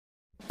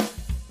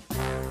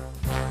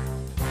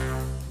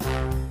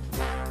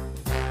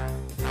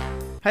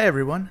Hi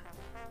everyone,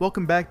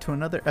 welcome back to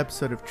another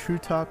episode of True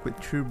Talk with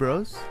True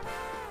Bros.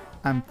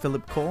 I'm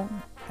Philip Cole,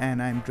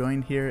 and I'm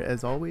joined here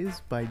as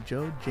always by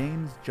Joe,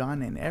 James,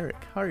 John, and Eric.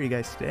 How are you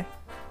guys today?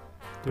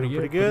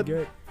 Pretty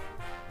good.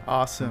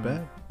 Awesome. Not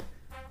bad.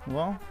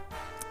 Well,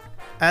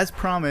 as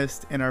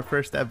promised in our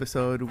first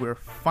episode, we're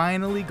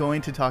finally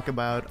going to talk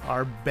about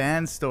our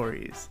band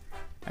stories.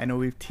 I know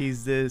we've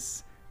teased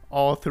this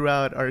all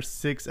throughout our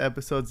 6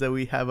 episodes that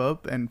we have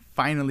up, and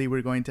finally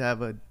we're going to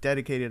have a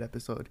dedicated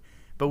episode.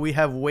 But we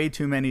have way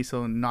too many,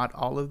 so not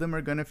all of them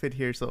are going to fit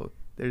here. So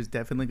there's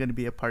definitely going to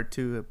be a part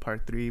 2, a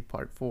part 3,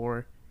 part 4.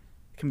 It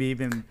can be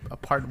even a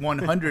part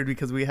 100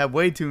 because we have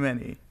way too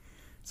many.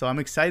 So I'm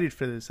excited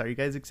for this. Are you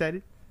guys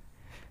excited?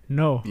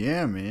 No.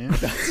 Yeah, man.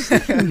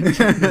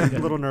 A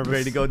little nervous.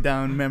 Ready to go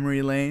down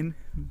memory lane?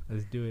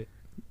 Let's do it.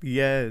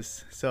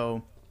 Yes.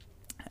 So,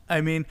 I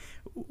mean,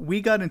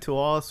 we got into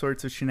all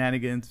sorts of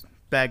shenanigans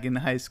back in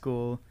high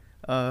school.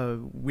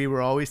 We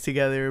were always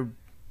together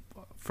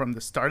from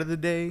the start of the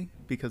day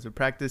because of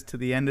practice to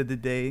the end of the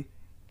day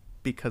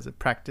because of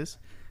practice.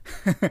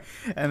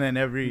 And then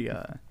every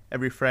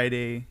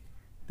Friday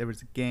there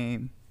was a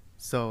game.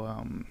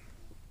 So,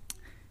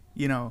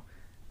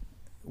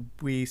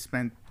 we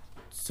spent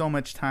so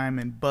much time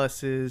in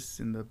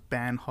buses, in the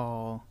band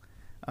hall.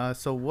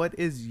 So what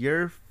is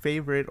your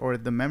favorite or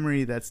the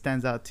memory that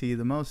stands out to you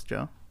the most,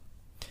 Joe?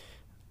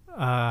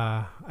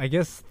 I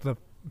guess the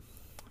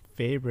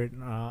favorite.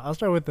 I'll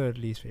start with the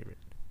least favorite.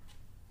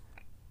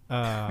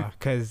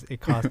 Because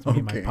it cost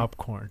me my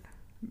popcorn.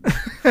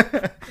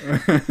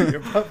 Your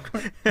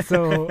popcorn.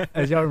 So,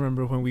 as y'all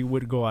remember, when we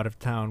would go out of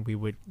town, we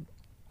would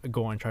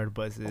go on charter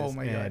buses. Oh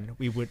my God.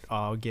 We would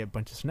all get a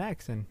bunch of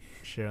snacks and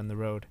share on the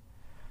road.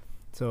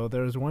 So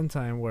there was one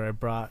time where I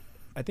brought,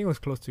 I think it was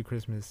close to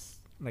Christmas,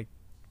 like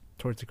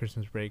towards the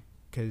Christmas break,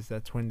 because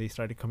that's when they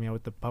started coming out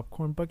with the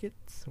popcorn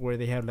buckets, where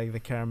they have like the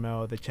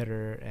caramel, the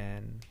cheddar,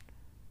 and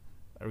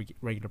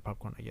regular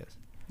popcorn, I guess.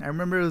 I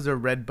remember it was a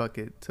red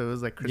bucket, so it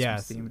was like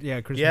Christmas themed.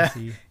 Yeah,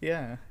 Christmassy.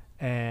 Yeah.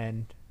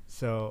 And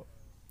so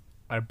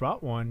I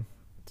brought one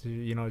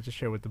to, just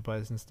share with the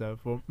bus and stuff.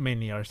 Well,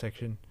 mainly our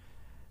section.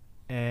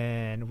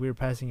 And we were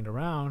passing it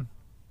around.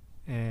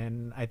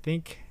 And I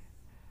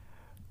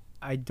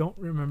don't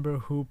remember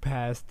who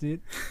passed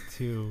it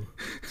to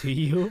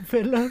you,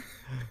 Philip.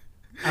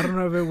 I don't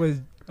know if it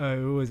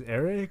was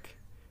Eric.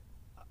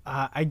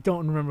 I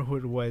don't remember who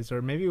it was.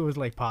 Or maybe it was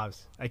like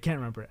Pops. I can't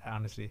remember,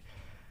 honestly.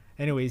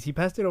 Anyways, he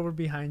passed it over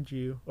behind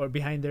you or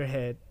behind their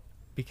head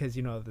because,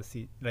 the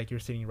seat, like you're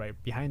sitting right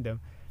behind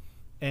them.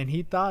 And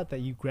he thought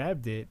that you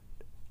grabbed it,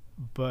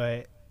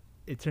 but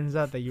it turns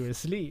out that you were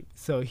asleep.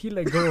 So he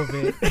let go of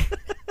it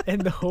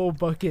and the whole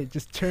bucket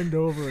just turned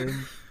over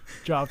and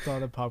dropped all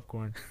the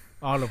popcorn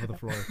all over the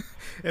floor.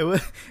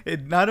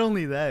 It not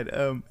only that,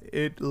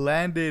 it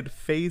landed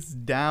face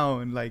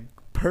down like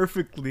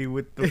perfectly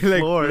with the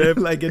floor.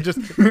 Like it just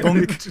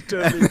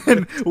bonked.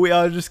 And we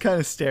all just kind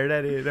of stared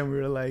at it and we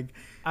were like,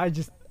 I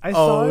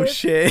saw it.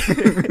 Shit.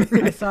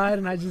 I saw it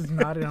and I just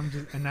nodded.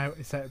 And I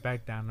sat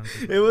back down.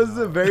 It was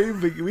a very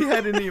big. We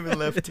hadn't even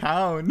left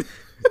town.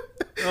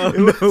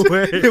 No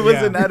way. It was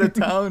an out of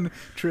town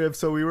trip,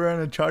 so we were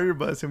on a charter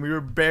bus and we were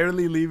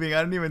barely leaving.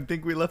 I don't even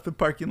think we left the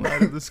parking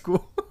lot of the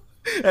school.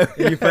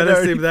 You fell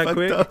asleep that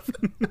quick?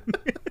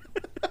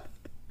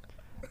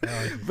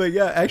 But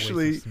yeah,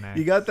 actually,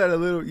 you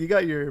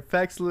got your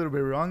facts a little bit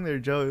wrong there,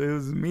 Joe. It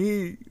was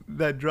me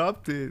that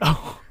dropped it.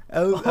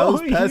 I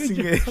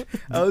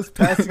was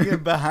passing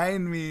it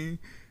behind me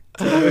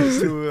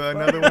to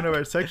another one of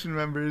our section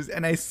members,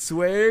 and I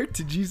swear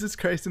to Jesus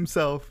Christ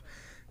himself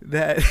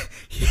that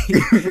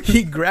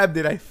he grabbed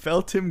it. I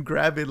felt him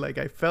grab it. Like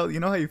I felt,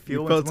 how you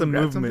feel when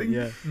someone grabs something?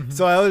 Yeah. Mm-hmm.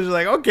 So I was just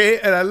like, okay,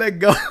 and I let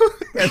go,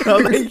 and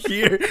all I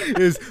hear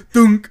is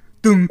thunk,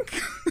 thunk.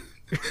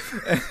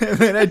 And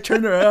then I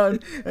turn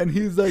around and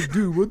he's like,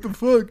 dude, what the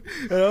fuck?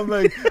 And I'm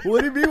like, what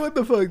do you mean what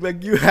the fuck?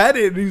 Like, you had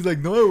it. And he's like,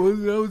 no, I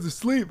wasn't. I was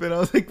asleep. And I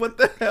was like, what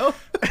the hell?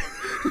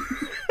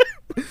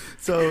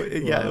 So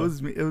yeah, Wow.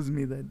 it was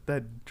me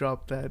that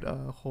dropped that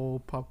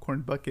whole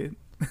popcorn bucket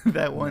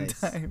that one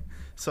time.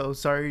 So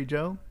sorry,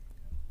 Joe.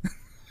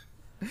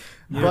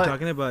 You were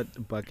talking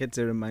about buckets.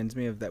 It reminds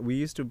me of that. We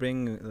used to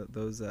bring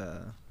those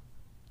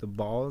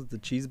the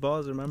cheese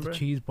balls, remember? The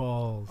cheese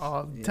balls.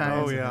 All the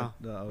time. Oh, yeah.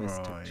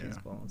 Cheese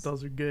balls.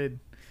 Those are good.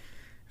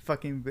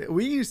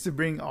 We used to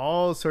bring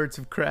all sorts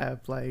of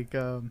crap. Like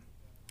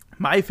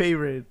my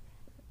favorite,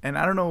 and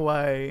I don't know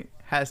why,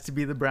 has to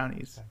be the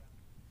brownies.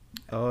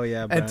 Oh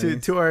yeah, brownies.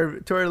 And to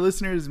our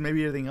listeners, maybe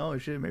you're thinking, oh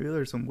shit, maybe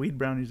there's some weed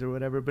brownies or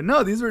whatever. But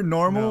no, these were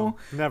normal.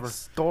 No, never.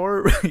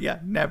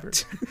 Never.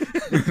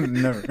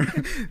 Never.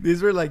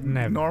 These were like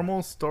Never.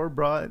 normal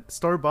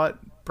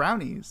store-bought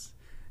brownies.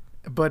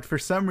 But for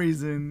some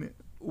reason,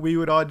 we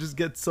would all just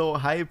get so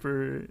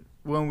hyper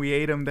when we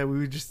ate them that we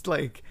would just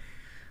like...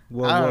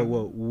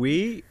 Whoa.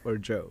 We or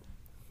Joe?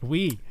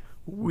 We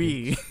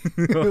We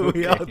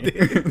all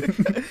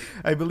did.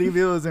 I believe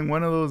it was in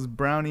one of those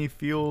brownie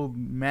fueled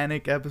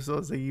manic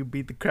episodes that you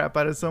beat the crap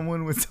out of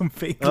someone with some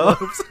fake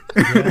gloves.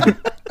 Yeah.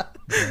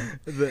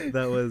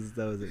 That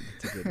was it.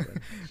 That's a good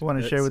one. Want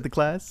to share That's- with the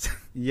class?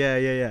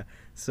 Yeah.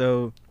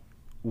 So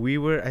we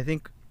were, I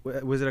think,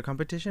 was it a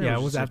competition? or Yeah,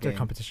 it was just a after game?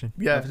 competition.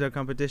 Yeah. After a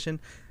competition.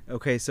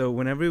 Okay, so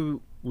whenever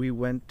we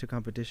went to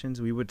competitions,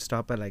 we would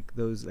stop at like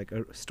those like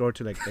a store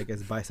to like I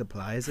guess buy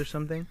supplies or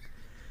something.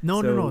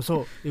 No.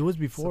 So it was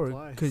before,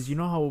 Supplies. because you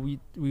know how we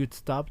would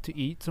stop to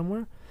eat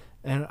somewhere,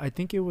 and I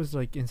think it was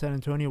like in San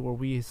Antonio where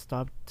we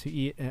stopped to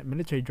eat at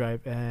Military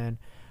Drive, and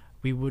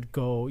we would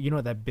go. You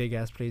know that big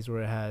ass place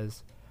where it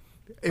has.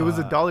 It was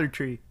a Uh, Dollar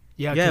Tree.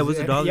 Yeah, 'cause it was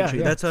a Dollar yeah, Tree.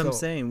 yeah, That's what I'm so-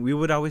 saying. We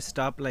would always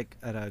stop like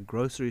at a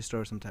grocery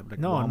store, some type like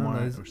No,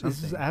 Walmart This, or this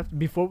is something. after,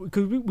 before,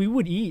 because we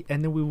would eat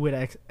and then we would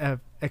have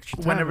extra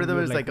time. Whenever and there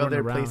we was would, like run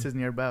other around. places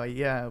nearby,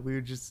 yeah, we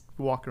would just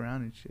walk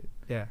around and shit.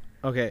 Yeah.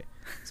 Okay,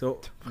 so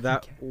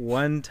that care.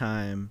 one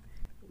time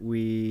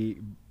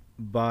we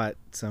bought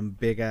some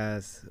big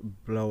ass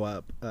blow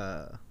up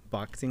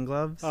boxing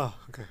gloves. Oh,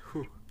 okay.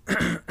 Whew.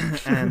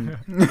 And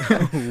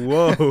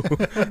whoa,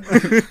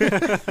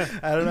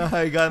 I don't know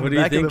how you got in what the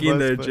are you back of the thinking bus,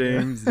 there, but-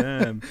 James?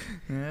 Damn.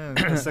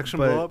 Yeah. A section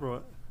But- blow up or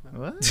what?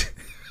 What?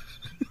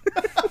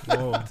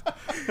 Whoa.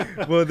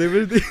 Well, they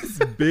were these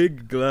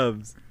big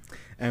gloves,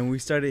 and we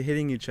started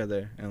hitting each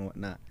other and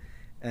whatnot.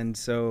 And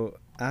so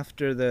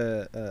after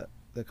the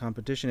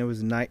competition, it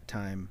was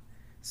nighttime,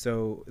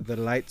 so the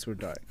lights were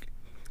dark,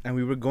 and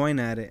we were going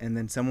at it, and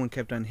then someone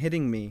kept on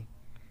hitting me,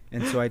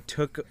 and so I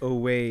took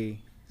away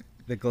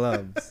the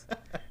gloves,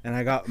 and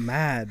I got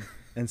mad.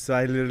 And so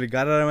I literally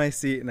got out of my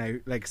seat and I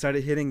like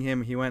started hitting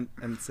him. He went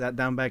and sat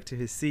down back to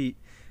his seat,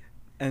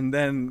 and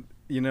then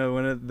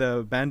one of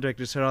the band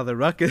directors heard all the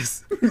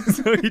ruckus,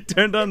 so he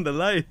turned on the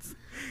lights,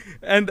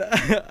 and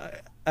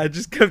I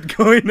just kept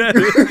going at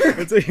it,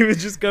 and so he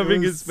was just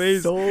covering was his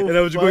face, so and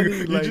I was just funny,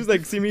 going. like, You just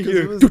like see me 'Cause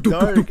here. it was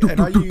dark, and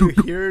all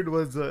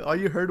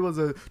you heard was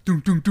a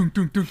dunk dunk dunk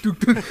dunk dunk dunk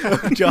dunk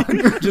of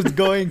John just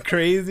going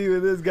crazy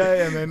with this guy,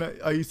 and then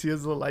all you see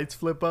is the lights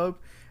flip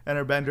up, and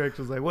our band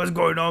director was like, "What's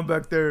going on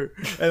back there?"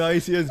 And all you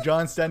see is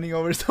John standing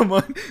over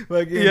someone,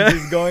 like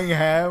just going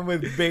ham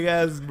with big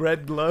ass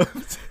red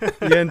gloves.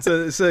 Yeah, and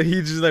so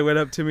he just like went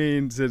up to me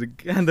and said,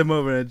 "Hand them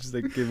over," and I just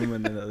like gave him,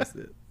 and then that was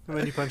it. And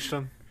then you punched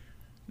him.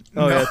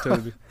 Oh No. yeah,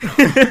 totally.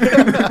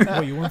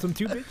 Wait, you want some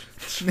too,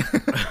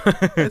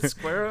 bitch?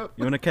 Square up.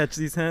 You want to catch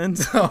these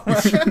hands?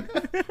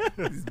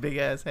 These big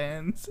ass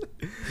hands.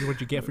 What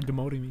you get for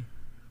demoting me?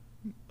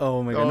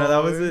 Oh my god, no,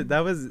 that was Oh. it.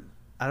 That was.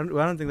 I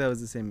don't think that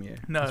was the same year.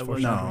 No, That's it for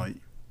wasn't.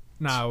 sure.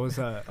 Nah, it was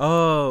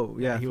Oh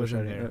yeah, he for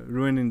wasn't sure. there.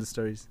 Ruining the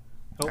stories.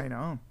 Oh. I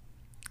know.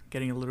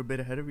 Getting a little bit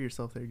ahead of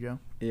yourself there, Joe.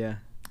 Yeah.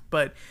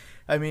 But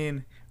I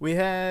mean,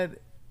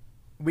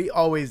 we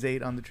always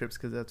ate on the trips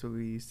because that's what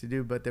we used to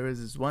do. But there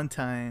was this one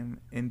time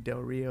in Del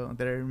Rio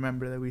that I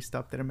remember that we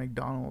stopped at a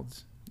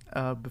McDonald's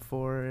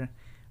before.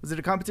 Was it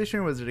a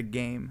competition or was it a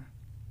game?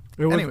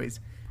 It was Anyways,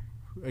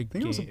 a think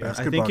it was a game. I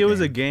basketball think it was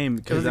a game. game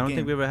because was a I don't game.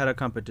 think we ever had a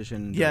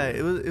competition. in yeah,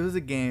 Delaware. it was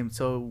a game.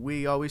 So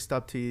we always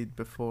stopped to eat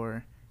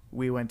before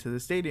we went to the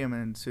stadium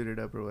and suited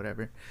up or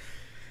whatever.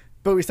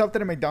 But we stopped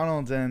at a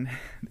McDonald's, and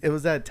it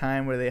was that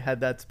time where they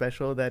had that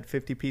special, that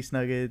 50-piece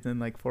nuggets and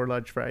like 4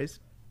 large fries.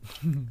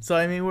 So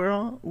I mean, we're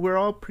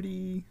all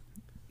pretty.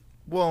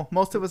 Well,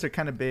 most of us are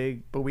kind of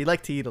big, but we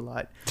like to eat a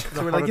lot.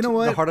 So we're like, you know The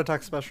what? heart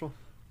attack special.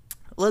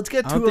 Let's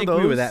get I two don't of think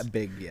those. we were that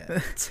big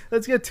yet.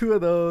 Let's get 2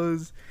 of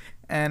those,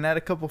 and add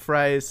a couple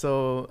fries.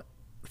 So,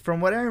 from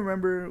what I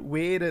remember,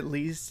 we ate at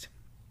least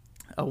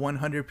a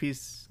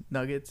 100-piece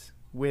nuggets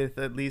with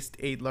at least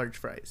 8 large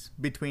fries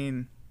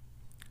between.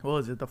 What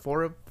was it? The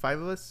 5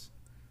 of us.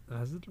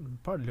 That's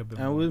probably a little bit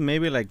I more. was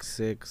maybe like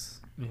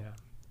 6.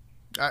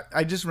 Yeah.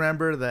 I just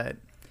remember that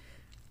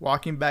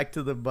walking back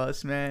to the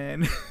bus,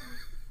 man.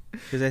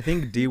 Because I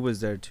think D was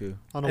there too.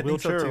 On a I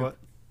think so, wheelchair too. or what?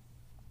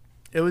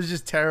 It was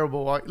just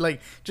terrible.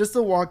 Like just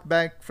the walk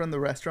back from the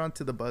restaurant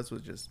to the bus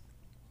was just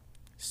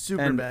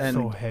super and bad. and,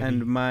 So heavy.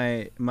 and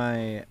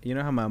my you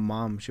know how my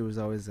mom, she was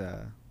always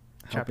helping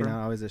Chaperone?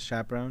 out, always a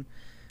chaperone.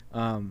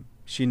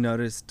 She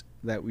noticed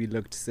that we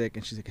looked sick,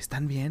 and she's like,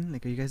 "Están bien?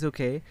 Like, are you guys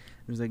okay?" I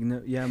was like,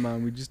 "No, yeah,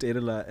 mom, we just ate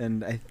a lot."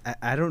 And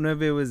I don't know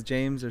if it was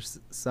James or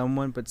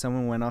someone, but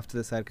someone went off to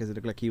the side because it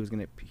looked like he was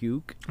gonna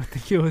puke. I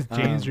think it was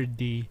James Um, or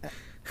D.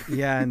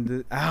 Yeah,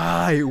 and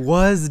it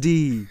was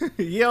D.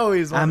 He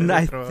always wanted to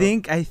I throw up.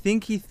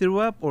 think he threw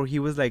up, or he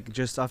was like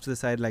just off to the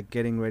side, like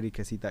getting ready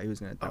because he thought he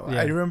was gonna throw Oh, up.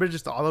 Yeah. I remember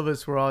just all of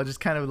us were all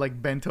just kind of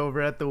like bent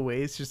over at the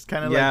waist, just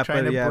kind of Yeah, like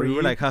trying but to yeah, breathe. we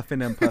were like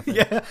huffing and puffing.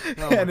 Yeah,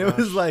 Oh my and it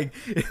was gosh. like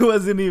it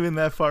wasn't even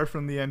that far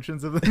from the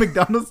entrance of the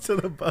McDonald's to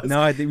the bus.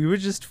 No, I think we were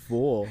just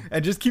full.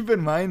 And just keep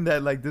in mind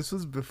that like this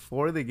was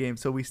before the game,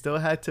 so we still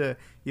had to,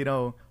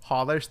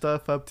 haul our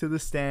stuff up to the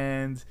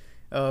stands,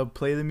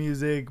 play the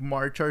music,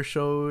 march our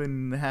show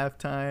in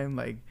halftime.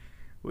 Like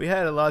we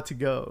had a lot to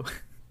go.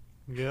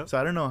 Yep. So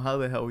I don't know how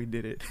the hell we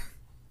did it.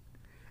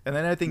 And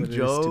then I think But it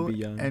is to Joe be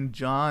young. and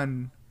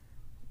John,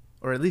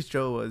 or at least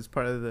Joe, was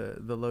part of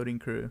the loading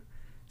crew.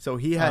 So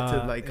he had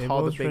to like it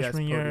haul was the big ass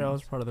freshman year. I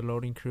was podiums. part of the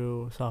loading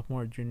crew.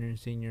 Sophomore, junior, and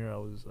senior, I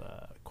was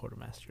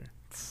quartermaster.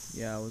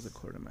 Yeah, I was a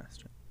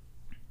quartermaster.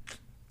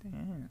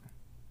 Damn.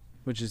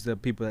 which is the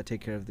people that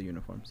take care of the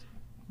uniforms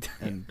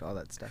and all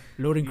that stuff.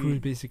 Loading crew is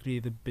basically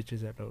the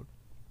bitches that load.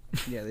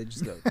 Yeah, they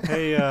just go.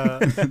 Hey,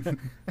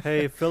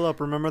 hey, Philip,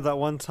 remember that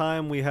one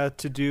time we had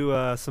to do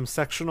some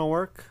sectional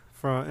work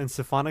in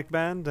symphonic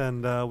band,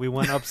 and we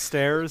went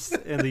upstairs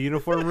in the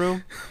uniform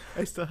room?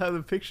 I still have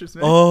the pictures,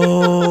 man.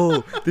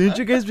 Oh, didn't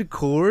you guys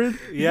record?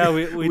 Yeah,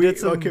 we did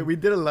some. Okay, we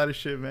did a lot of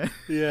shit, man.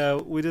 Yeah,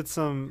 we did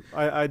some.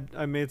 I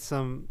made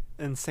some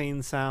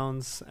insane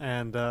sounds,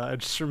 and I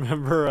just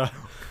remember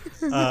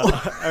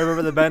I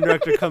remember the band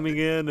director coming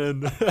in,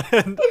 and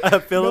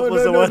Philip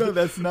was the one. No,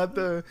 that's not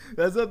the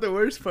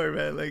worst part,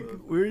 man. Like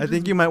I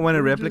think you might want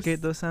to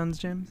replicate those sounds,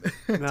 James.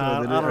 Nah, So I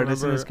our don't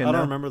listeners remember. can I know.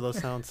 don't remember those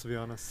sounds, to be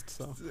honest.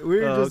 So we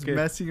were Oh, just okay.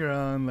 messing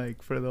around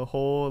like for the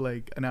whole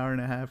like an hour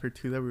and a half or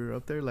two that we were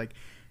up there. Like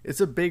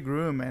it's a big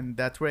room, and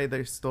that's where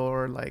they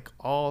store like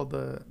all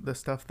the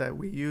stuff that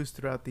we use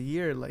throughout the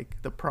year,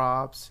 like the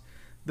props,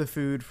 the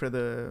food for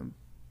the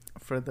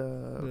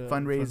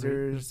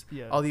fundraisers,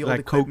 Yeah. all the old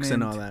Like Cokes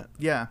and all equipment.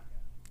 that. Yeah.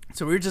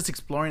 So we were just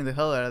exploring the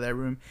hell out of that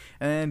room,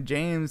 and then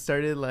James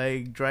started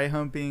like dry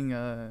humping.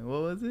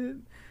 What was it?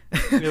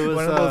 It was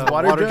one of those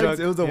water, water jugs. jug,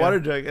 It was a yeah. water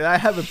jug. And I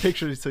have a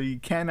picture, so you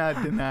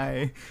cannot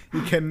deny.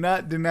 You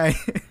cannot deny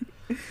it.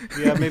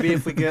 yeah, maybe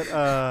if we get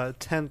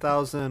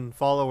 10,000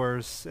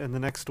 followers in the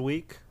next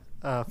week,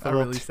 Philip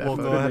release that will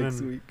go photo ahead next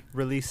and week.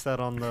 release that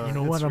on the. You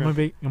know what? I'm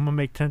gonna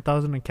make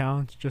 10,000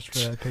 accounts just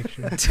for that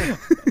picture.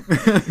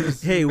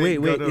 Hey,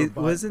 wait. Go to a It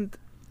bot.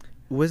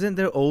 wasn't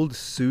there old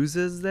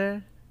Sousa's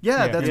there?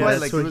 Yeah, Yeah. that's Yeah, why.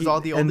 that's Like where it was he-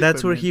 all the old and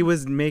that's where equipment. he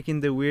was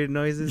making the weird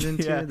noises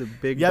into Yeah. the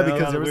big. Yeah, bell.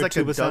 because there the was weird like a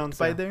tuba duct sounds,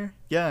 by yeah. there.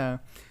 Yeah.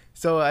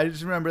 So I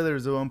just remember there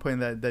was at one point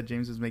that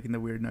James was making the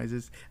weird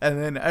noises,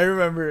 and then I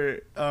remember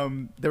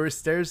there were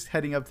stairs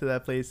heading up to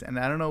that place, and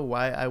I don't know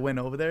why I went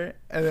over there,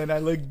 and then I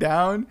looked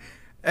down,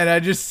 and I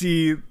just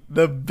see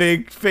the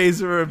big face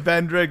of our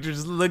band director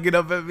just looking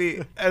up at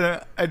me,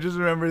 and I just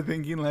remember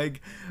thinking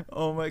like,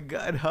 oh my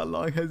god, how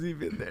long has he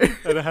been there?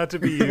 And it had to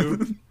be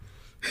you.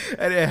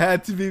 And it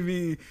had to be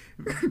me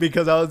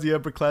because I was the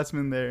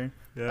upperclassman there.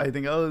 Yeah. I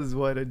think I was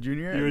a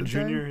junior. You're at a the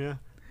time? junior, yeah.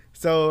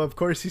 So of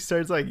course he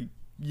starts like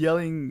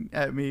yelling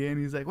at me, and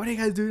he's like, "What are you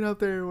guys doing out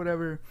there, or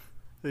whatever?"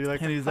 You're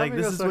like, And he's like,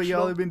 "Having "This a is what y'all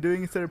sexual-" have been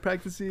doing instead of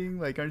practicing.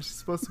 Like, aren't you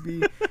supposed to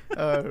be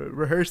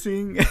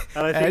rehearsing?" And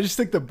And I just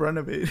took the brunt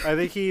of it. I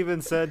think he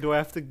even said, "Do I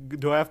have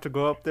to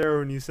go up there?"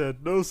 And you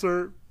said, "No,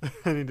 sir,"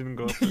 and he didn't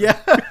go up there.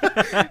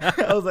 Yeah,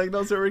 I was like,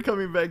 "No, sir, we're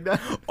coming back down."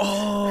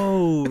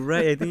 Oh,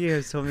 right. I think you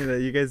guys told me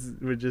that you guys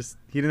were just.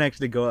 He didn't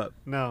actually go up.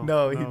 No,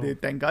 No, he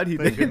did. Thank God he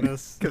Thank did.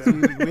 goodness. Because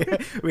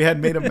we had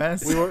made a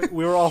mess.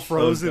 We were all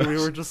frozen. we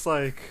gosh. were just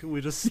like we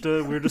just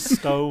stood. We were just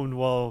stoned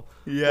while.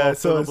 Yeah, Well,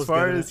 so Philip as was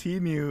far getting as he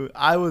knew,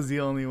 I was the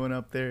only one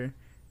up there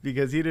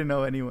because he didn't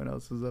know anyone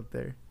else was up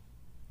there.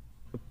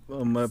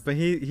 But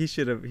he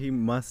should have. He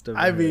must have.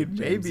 I heard mean,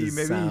 maybe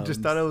James's he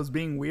just thought I sounds. was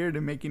being weird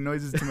and making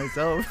noises to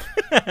myself.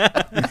 Oh,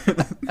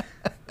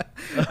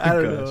 I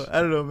don't know. gosh.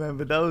 I don't know, man.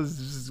 But that was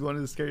just one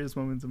of the scariest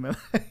moments of my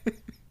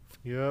life.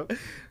 Yep.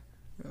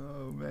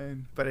 Oh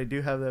man! But I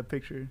do have that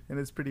picture, and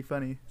it's pretty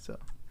funny. So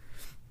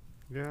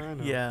Yeah, I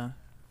know. yeah.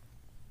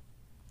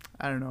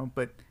 I don't know,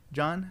 but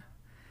John,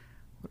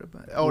 what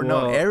about? Oh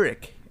no, Well-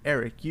 Eric.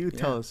 Eric, you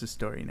tell Yeah. us the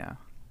story now.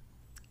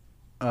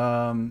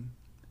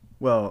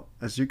 Well,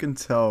 as you can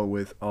tell,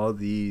 with all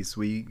these,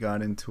 we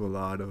got into a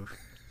lot of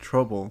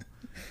trouble,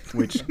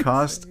 which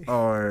caused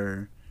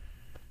our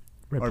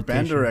band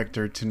Reputation.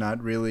 director to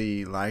not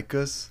really like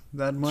us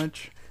that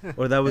much.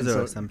 Or that was And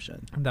our so-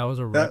 assumption. That was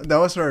a rep. That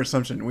was our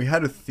assumption. We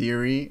had a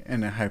theory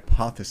and a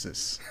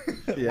hypothesis.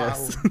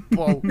 Yes.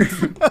 Wow.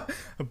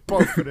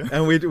 Both of them.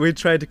 And we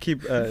tried to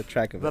keep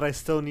track of That it. I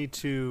still need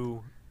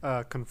to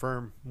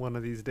confirm one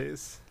of these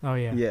days. Oh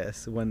yeah.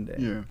 Yes, one day.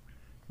 Yeah.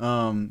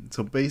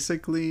 So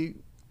basically,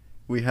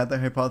 we had the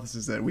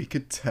hypothesis that we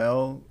could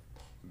tell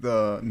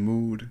the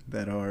mood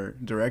that our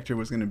director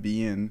was going to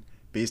be in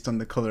based on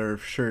the color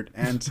of shirt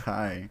and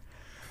tie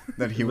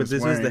that he But was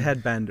this wearing. was the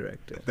headband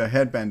director. The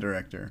headband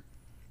director,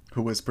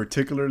 who was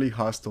particularly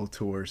hostile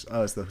towards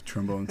us, the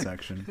trombone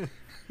section.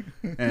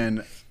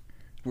 And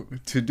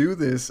to do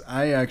this,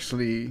 I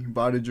actually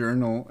bought a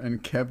journal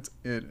and kept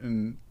it.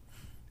 And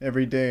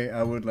every day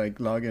I would like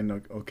log in,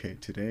 like, okay,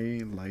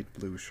 today light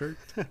blue shirt,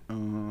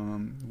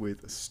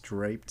 with a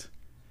striped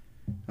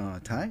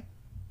tie.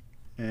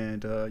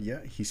 And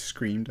yeah, he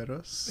screamed at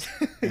us.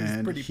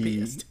 And pretty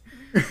pissed.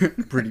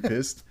 pretty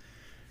pissed.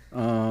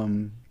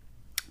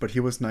 But he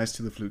was nice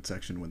to the flute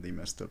section when they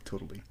messed up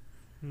totally.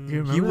 You He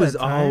remember was that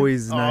time?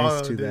 always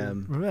nice Oh, to dude.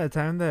 them. Remember that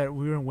time that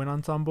we were in wind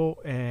ensemble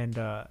and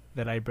the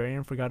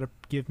librarian forgot to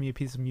give me a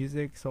piece of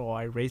music, so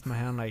I raised my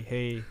hand like,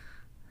 "Hey,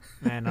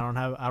 man,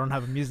 I don't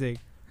have a music."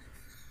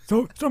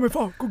 So it's not my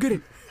fault. Go get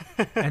it.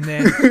 And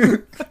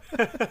then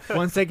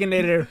 1 second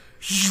later,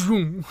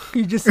 you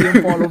just see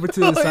him fall over to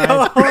the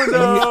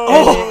side.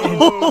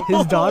 And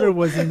his daughter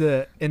was in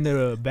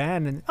the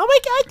band, and oh my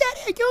God,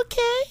 Daddy, are you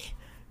okay?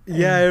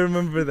 Yeah, I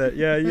remember that.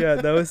 Yeah,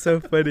 that was so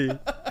funny.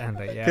 And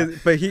like, yeah,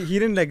 But he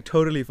didn't like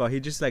totally fall. He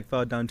just like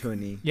fell down to a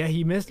knee. yeah,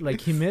 he missed.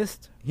 He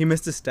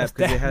missed a step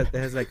because step. it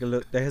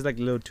has like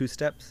little 2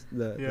 steps.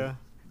 Yeah.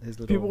 His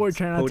little People were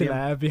trying not to podium.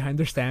 laugh behind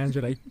their stands.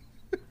 You're like,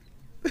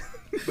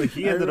 But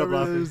he ended up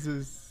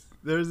laughing.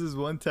 There was this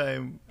one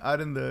time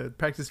out in the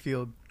practice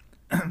field.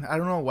 I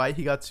don't know why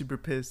he got super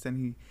pissed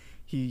and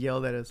he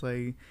yelled at us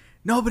like,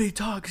 "Nobody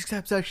talks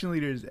except section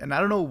leaders." And I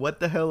don't know what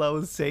the hell I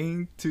was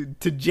saying to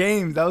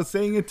James. I was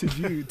saying it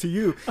to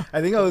you.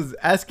 I think I was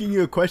asking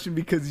you a question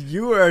because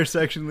you were our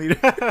section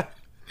leader.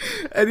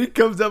 And he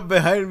comes up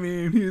behind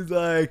me and he's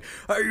like,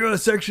 "Are you a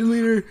section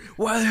leader?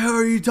 Why the hell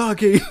are you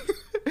talking?"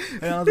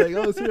 And I was like,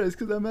 "Oh, serious?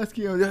 Because I'm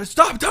asking you."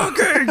 "Stop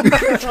talking!"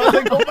 I was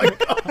like, "Oh my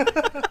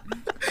god!"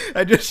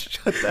 I just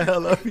shut the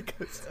hell up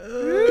because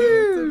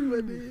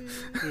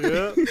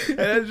Yeah. and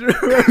I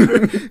just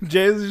remember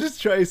James was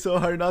just trying so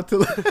hard not to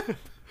laugh.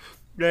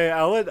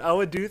 Yeah, I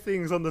would do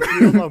things on the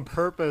field on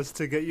purpose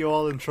to get you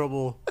all in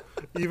trouble,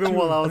 even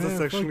while I was a "Man,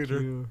 section fuck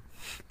leader. you."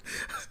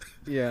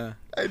 Yeah.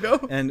 I know.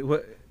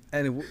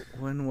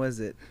 When was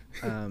it?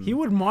 He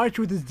would march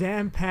with his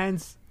damn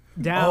pants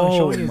down, oh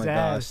showing his my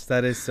ass. gosh,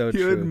 that is so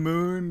He would true.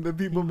 moon the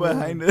people He would.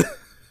 behind us.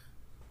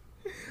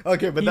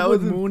 Okay, but He that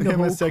would wasn't moon the him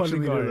whole as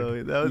section color leader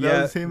guard. though. That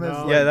Yeah. was him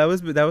No. as Yeah,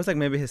 that was like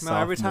maybe his No,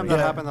 sophomore. every time Yeah.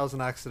 that happened, that was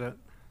an accident.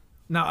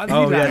 No,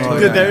 Oh, yeah, that. totally.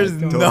 Dude, there's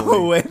Totally.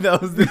 no way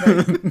that was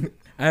the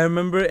I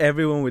remember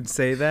everyone would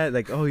say that,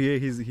 like, "Oh yeah,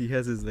 he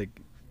has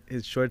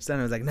his short stand."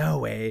 I was like, "No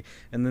way!"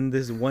 And then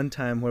this one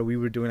time where we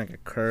were doing like a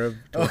curve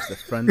towards the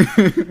front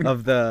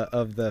of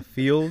the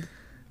field,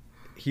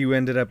 he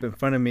ended up in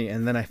front of me,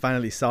 and then I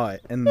finally saw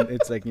it, and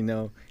it's like,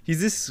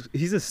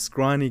 he's a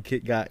scrawny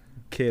kid at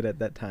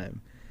that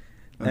time.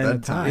 At And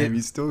that time, it-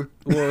 he's still.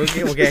 Well,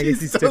 okay, I guess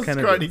he's still kind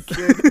of. scrawny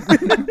kid.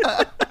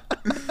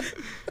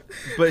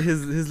 But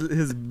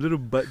his little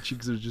butt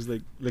cheeks are just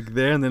like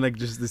there, and then like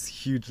just this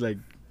huge like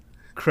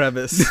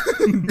crevice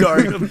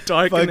Dark of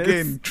darkness.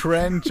 fucking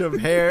trench of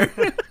hair.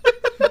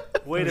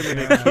 Wait a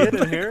minute, kid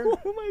in here?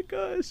 Oh my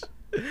gosh.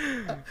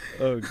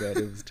 Oh god,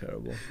 it was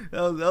terrible.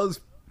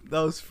 That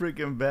was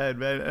freaking bad,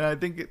 man. And I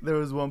think there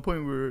was one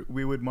point where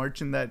we would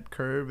march in that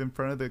curve in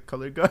front of the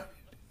color guard.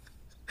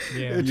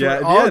 Yeah. It's Yeah,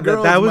 for all yeah,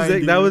 girls, that was mind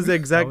it. That you. was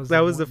exact. was That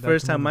the was the one-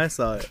 first that's time one I of-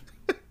 saw it.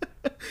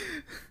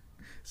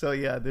 So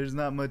yeah, there's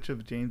not much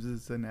of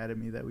James's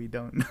anatomy that we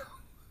don't know.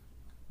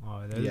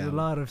 Oh, there's Yeah. a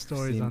lot of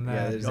stories Seen- on yeah,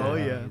 that. there's Oh,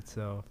 that. yeah.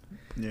 So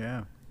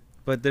Yeah.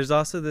 But there's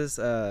also this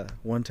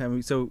one time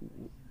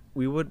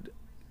we were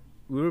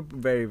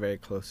very very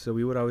close. So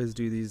we would always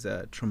do these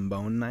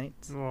trombone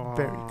nights,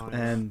 Very Aw, close.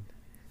 and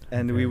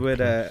Very we would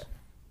close.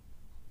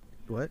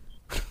 what?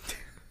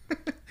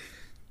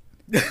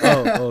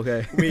 Oh,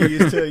 okay. We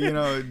used to,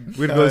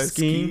 We'd go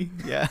ski. skiing?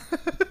 Yeah.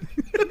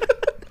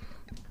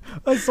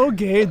 that's so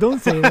gay. Don't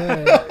say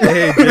that.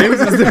 Hey, James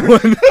is the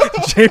one.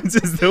 James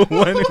is the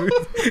one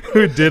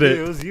who did It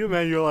it. was you,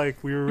 man. You're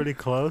like, we were really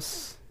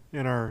close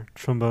in our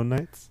trombone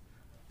nights.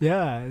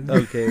 Yeah.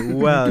 Okay,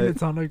 well, Making it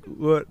sound like.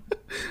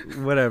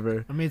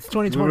 whatever. I mean, it's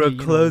We 2020. were a you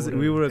know, close. We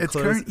whatever. were a It's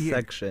close current year.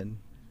 section.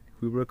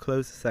 We were a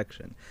close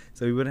section,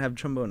 so we would have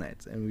trombone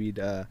nights, and we'd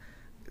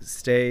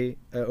stay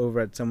over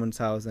at someone's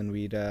house, and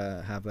we'd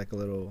have like a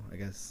little, I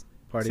guess,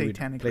 party.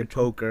 Satanic We'd play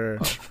ritual. poker,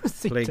 play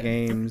Satanic.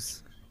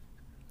 games.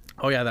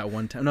 Oh yeah, that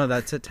one time. No,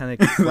 that's satanic.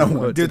 Dude,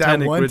 that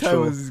satanic one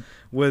time ritual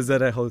was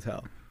at a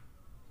hotel.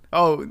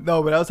 Oh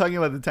no, but I was talking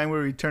about the time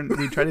where we tried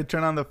to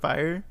turn on the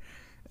fire,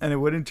 and it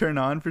wouldn't turn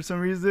on for some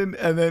reason,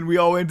 and then we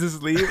all went to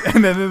sleep,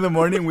 and then in the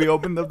morning we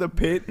opened up the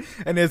pit,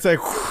 and it's like,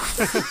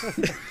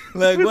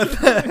 like what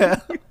the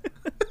hell?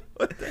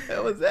 What the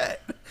hell was that?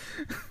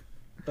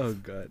 Oh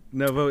god,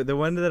 no! But the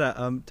one that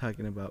I'm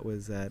talking about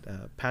was at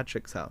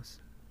Patrick's house,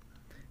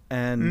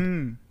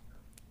 and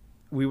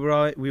we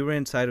were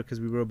inside because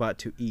we were about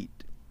to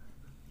eat,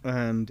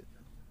 and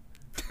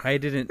I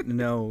didn't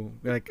know,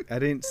 like I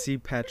didn't see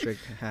Patrick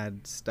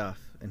had stuff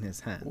in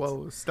his hands.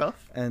 Whoa,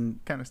 stuff? And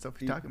What kind of stuff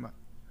are you talking about?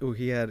 oh,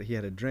 he had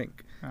a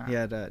drink. Ah. He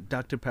had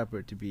Dr.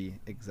 Pepper to be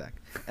exact,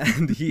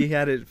 and he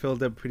had it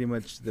filled up pretty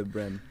much to the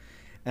brim.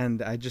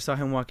 And I just saw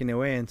him walking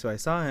away, and so I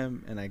saw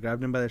him, and I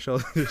grabbed him by the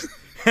shoulders,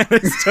 and I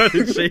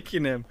started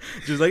shaking him,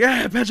 just like,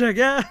 "Ah, Patrick,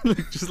 yeah,"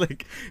 just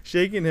like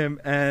shaking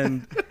him,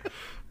 and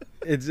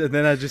and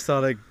then I just saw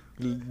like,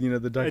 the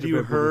Dr. And you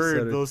Pepper just heard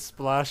started- those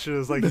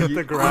splashes like hit the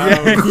Yeah,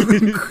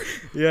 ground.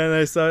 yeah, and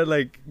I saw it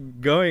like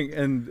going,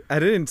 and I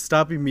didn't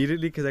stop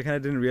immediately because I kind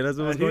of didn't realize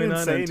what was He going didn't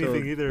on say until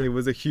anything either. it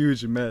was a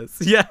huge mess.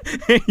 Yeah,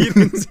 he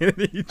didn't say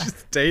anything. He just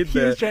stayed He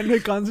there. was trying to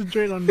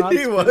concentrate on not.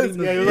 He was. spilling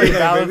the Yeah, he was beer. like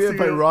Yeah, maybe balancing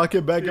if I it. rock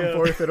it back and Yeah.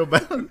 forth, it'll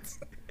bounce.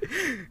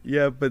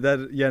 Yeah, but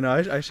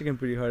I shook him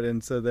pretty hard,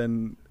 and so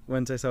then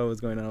once I saw what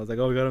was going on, I was like,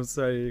 "Oh God, I'm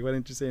sorry. Why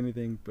didn't you say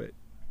anything?" But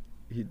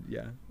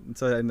and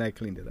so then I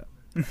cleaned it up.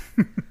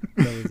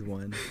 That was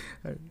one.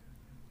 One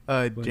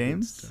good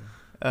James,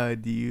 story.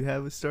 do you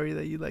have a story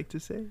that you'd like to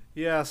say?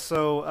 Yeah,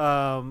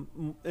 so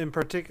in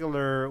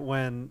particular,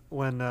 when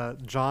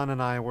John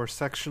and I were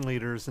section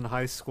leaders in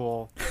high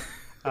school,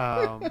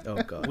 Oh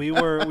god. we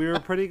were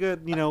pretty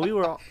good. You know, we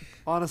were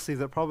honestly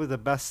probably the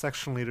best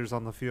section leaders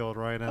on the field,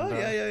 right? And, Oh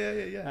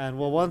yeah. And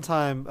well, one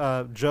time,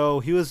 Joe,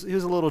 he was a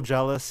little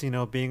jealous, you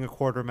know, being a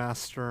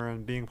quartermaster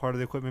and being part of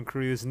the equipment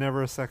crew. He was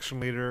never a section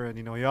leader, and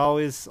you know, he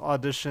always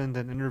auditioned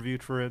and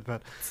interviewed for it,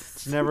 but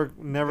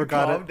never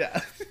got Calm it.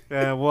 down.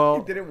 Yeah, well,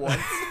 You did it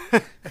once.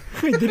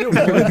 We did it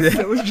once.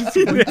 That was just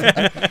one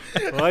time.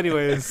 well,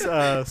 anyways,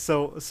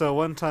 so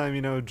one time,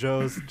 you know,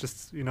 Joe's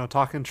just, you know,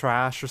 talking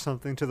trash or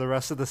something to the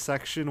rest of the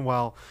section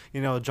while,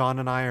 you know, John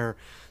and I are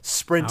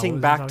sprinting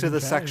wasn't back to talking the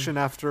trash. section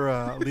after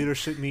a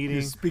leadership You're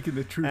meeting. speaking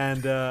the truth.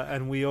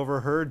 And we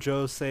overheard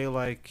Joe say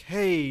like,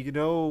 "Hey, you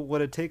know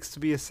what it takes to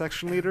be a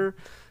section leader?"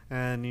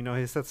 And you know,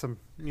 he said some,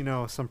 you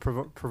know, some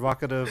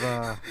provocative,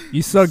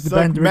 You sucked the Suck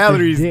band director's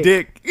Mallory's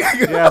dick.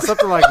 yeah,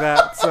 something like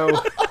that.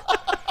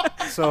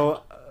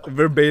 So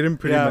Verbatim,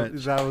 pretty yeah,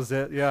 much. that was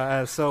it.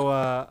 Yeah,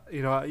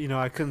 you know,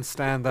 I couldn't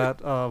stand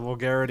that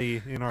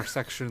vulgarity in our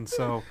section.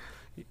 So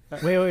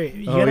Wait.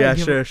 You Oh gotta yeah,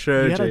 give-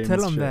 sure. You gotta James,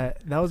 tell him sure.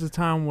 that was a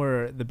time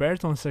where the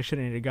baritone section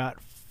leader got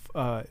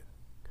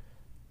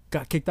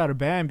kicked out of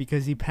band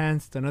because he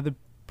pantsed another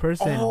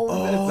person that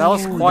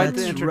was quite the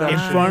that's introduction.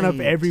 in front of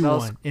right.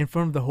 everyone, in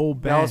front of the whole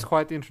band. That was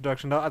quite the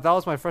introduction. That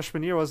was my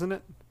freshman year, wasn't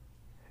it?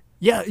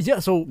 Yeah.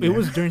 So it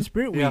was during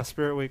Spirit Week. Yeah,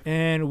 Spirit Week.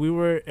 And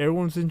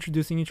everyone's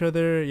introducing each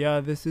other. Yeah,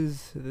 this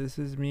is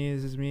me,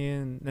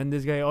 and then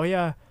this guy. Oh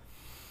yeah.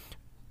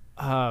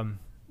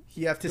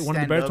 You have to One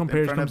of the stand baritone up in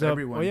players front comes of up.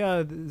 everyone. Oh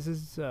yeah, this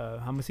is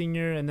I'm a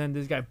senior, and then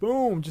this guy,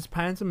 boom, just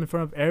pants him in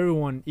front of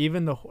everyone,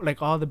 even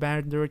like all the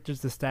band directors,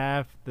 the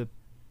staff,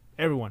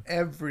 everyone.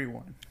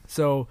 Everyone.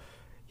 So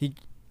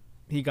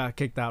he got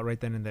kicked out right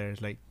then and there.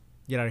 It's like,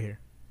 get out of here,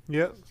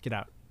 Yep, get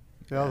out.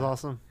 that was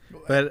awesome.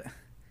 But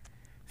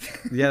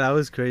yeah, that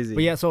was crazy.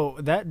 But yeah, so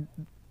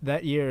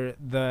that year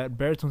the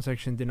baritone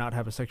section did not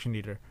have a section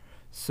leader,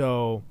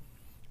 so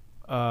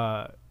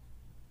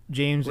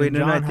James Wait, and no,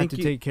 John I had think to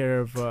you- take care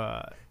of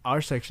our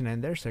section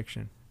and their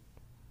section.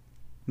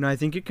 No, I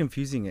think you're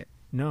confusing it.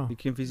 No, You're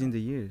confusing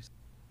the years.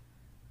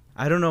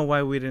 I don't know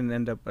why we didn't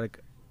end up like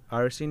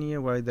our senior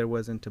year, why there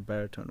wasn't a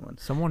baritone one.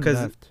 someone 'Cause-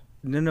 left.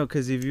 No,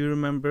 because if you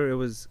remember, it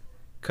was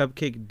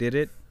Cupcake did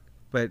it,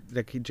 but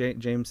like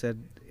James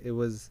said, it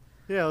was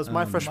Yeah, it was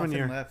my Um, freshman Muffin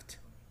year. left.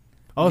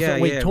 Oh, Yeah,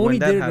 so wait, yeah, Tony when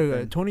that did it.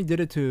 happened. Tony did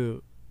it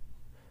to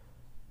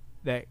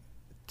that.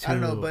 I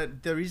don't know,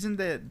 but the reason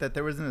that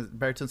there wasn't a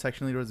baritone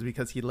section leader was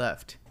because he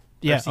left.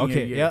 Yeah. senior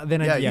Okay. year. Yeah.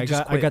 Then Yeah, I you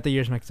just I quit. got the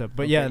years mixed up.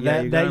 But Okay, yeah,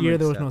 yeah, you got that 'em year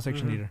there was mixed no up.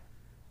 section Mhm. leader.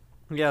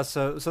 Yeah,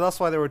 so that's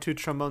why there were two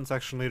trombone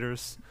section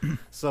leaders.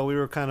 So we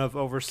were kind of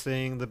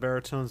overseeing the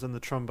baritones and the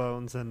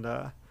trombones, and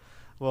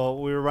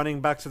well, we were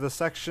running back to the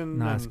section,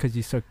 Nah, it's and, because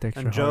you sucked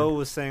extra and Joe hard.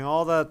 was saying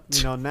all that,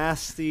 you know,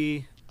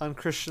 nasty,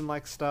 unchristian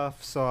like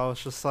stuff. So I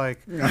was just like,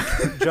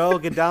 Joe,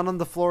 get down on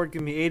the floor,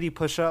 give me 80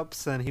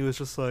 push-ups, and he was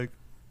just like,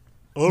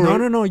 all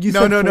right. No. You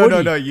No, said no,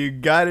 40. no. You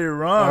got it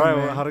wrong. All right,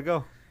 man. well, how'd it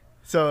go?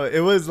 So it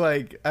was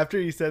like after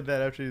he said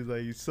that, after he was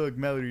like, "You suck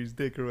Mallory's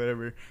dick" or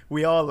whatever,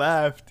 we all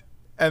laughed,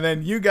 and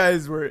then you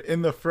guys were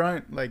in the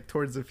front, like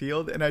towards the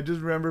field, and I just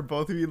remember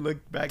both of you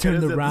looked back Turned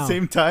at us at around. the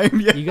same time.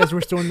 Yeah, You guys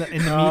were still in the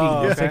meeting,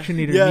 Oh, the okay. section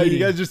leader yeah. meeting. You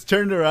guys just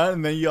turned around,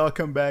 and then you all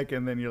come back,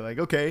 and then you're like,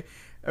 "Okay,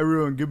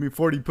 everyone, give me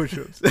 40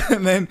 push-ups,"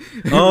 and then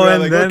Oh, we're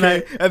and like, then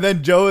 "Okay," and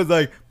then Joe is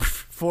like.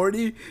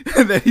 40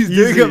 and then he's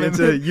doing Easy, them and it's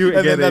a- then, you and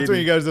then get that's when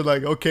 80. you guys are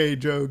like, okay,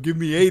 Joe, give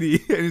me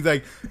 80 and he's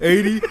like,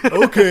 80,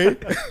 okay.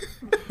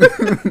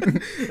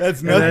 That's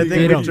And nothing. I Did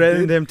think we 'em.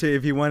 threatened him to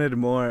if he wanted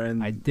more,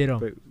 and I did 'em,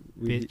 but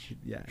we, bitch.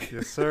 Yeah,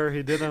 Yes, sir,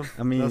 he did him.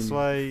 I mean, that's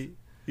why.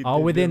 He All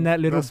did within them. that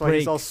little That's why break.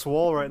 he's all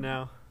swole right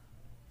now.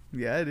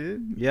 Yeah,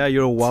 dude. yeah,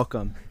 you're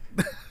welcome.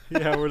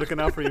 Yeah, we're looking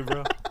out for you,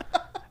 bro.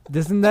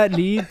 Doesn't that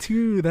lead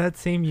to that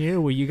same year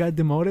where you got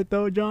demoted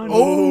though, John?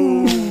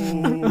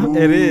 Oh,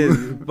 It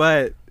is,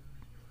 but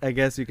I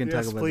guess you can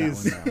Yes, talk about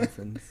please. that one now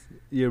since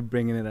you're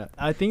bringing it up.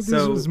 I think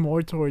this So- was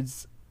more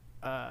towards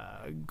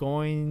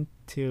going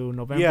to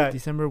November, Yeah,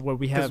 December, where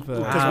we have because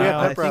we Ah, had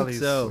I pep think rallies.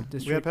 so. We had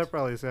district. pep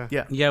rallies, yeah.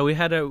 Yeah. Yeah, we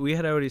had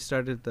already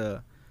started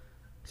the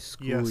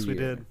school Yes, we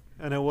year. did.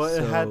 And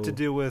it had to So-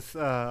 do with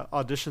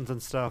auditions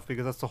and stuff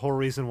because that's the whole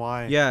reason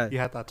why Yeah. you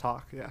had that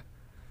talk. Yeah.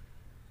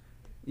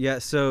 Yeah,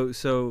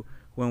 so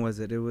when was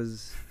it? It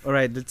was all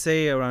right. Let's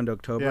say around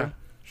October, Yeah,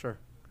 sure.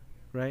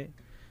 right?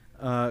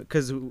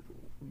 Because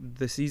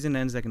the season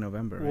ends like in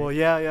November, right? Well,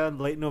 yeah,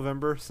 late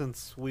November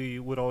since we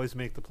would always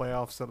make the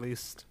playoffs at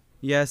least.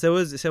 Yeah, so it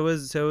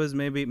was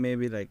maybe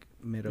like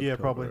mid October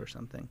probably. or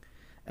something,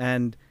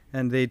 and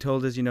they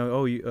told us,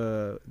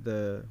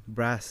 the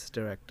brass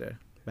director,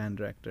 band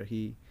director,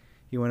 he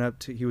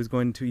was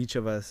going to each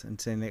of us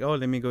and saying like, oh,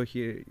 let me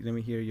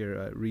hear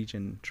your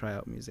region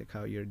tryout music,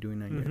 how you're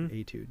doing on Mhm. your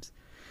etudes,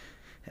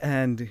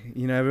 and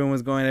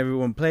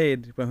everyone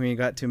played, but when it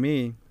got to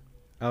me,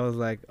 I was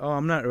like, oh,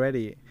 I'm not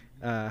ready.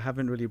 I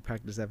haven't really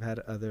practiced. I've had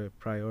other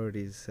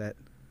priorities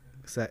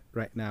set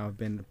right now. I've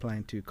been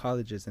applying to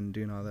colleges and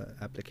doing all the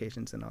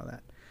applications and all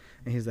that.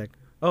 And he's like,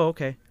 oh,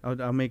 okay,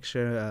 I'll make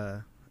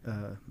sure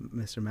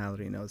Mr.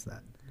 Mallory knows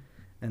that.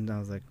 And I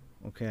was like,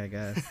 okay, I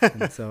guess.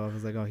 And so I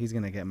was like, oh, he's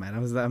gonna get mad.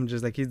 I'm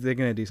just like, they're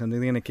gonna do something.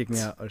 They're gonna kick me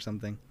out or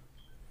something.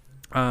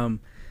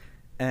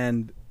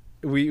 And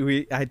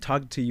I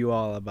talked to you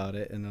all about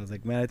it, and I was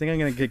like, man, I think I'm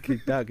gonna get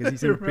kicked out because he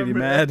seemed pretty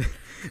mad.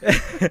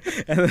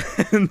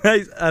 And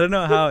I don't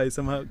know how I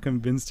somehow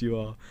convinced you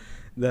all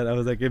that I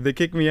was like, if they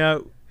kick me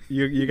out,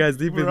 you guys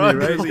leave with me, right?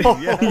 I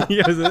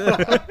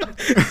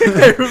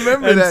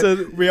remember And that.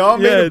 so- We all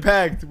made yeah. a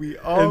pact. We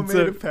all And made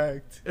so- a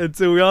pact. And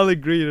so we all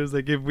agreed. It was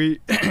like, if we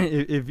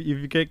if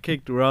you get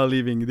kicked, we're all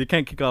leaving. They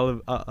can't kick all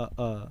of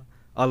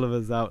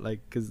us out, like,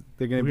 because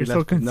they're gonna We be were so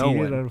left with no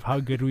conceited one. of how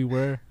good we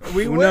were.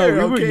 We Well, were,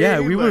 no, okay,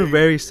 we were like,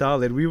 very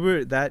solid. We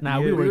were that. Nah,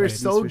 year, we we were were good.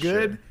 so for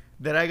good sure.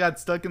 that I got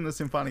stuck in the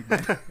symphonic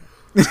band.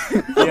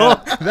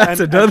 That's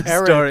And another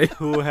Eric, story.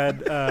 who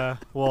had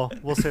well,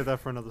 we'll save that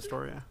for another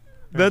story.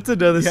 That's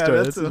another Yeah,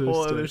 story. that's a another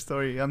whole story. other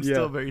story. I'm Yeah.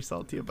 still very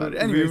salty about it.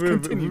 But Anyways, we were,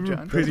 continue, we were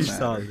John. pretty Doesn't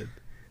matter. solid,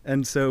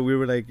 and so we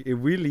were like, if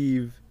we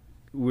leave,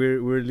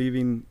 we're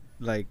leaving,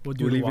 like, We'll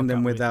do we're the leaving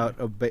them walkout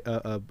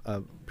without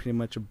a pretty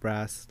much a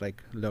brass,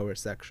 like, lower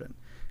section,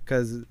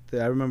 because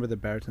I remember the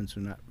baritons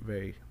were not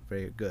very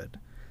good,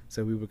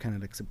 so we were kind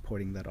of like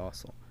supporting that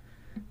also,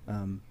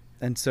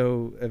 and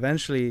so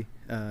eventually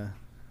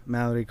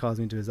Mallory calls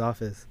me to his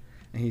office,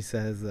 and he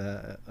says,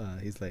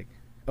 he's like,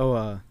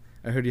 oh,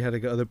 I heard you had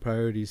like other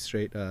priorities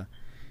straight.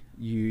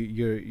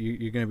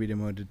 You're gonna be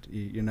demoted.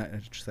 You're not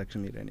a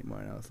section leader anymore.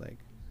 And I was like,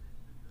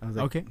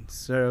 Okay.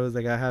 sir. I was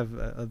like, I have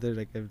other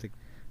like,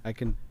 I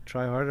can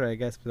try harder, I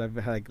guess, but I've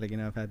had like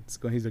I've had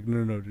school. He's like,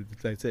 no, dude,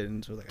 that's it.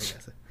 And so I was like, I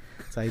guess.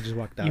 So I just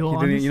walked out. Yo, He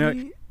honestly,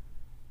 didn't,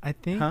 I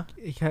think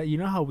Huh? you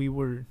know how we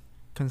were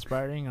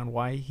conspiring on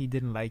why he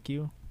didn't like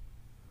you.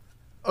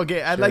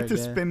 Okay, I'd Sure, like to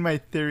yeah. spin my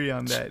theory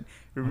on that.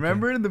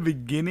 Remember in the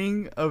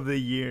beginning of the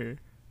year,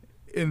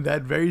 in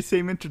that very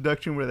same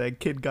introduction where that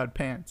kid got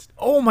pantsed?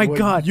 Oh my what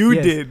god, you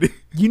yes. did.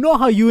 You know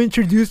how you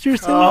introduced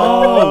yourself?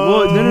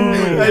 Oh, well, no. I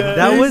think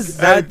that was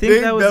a part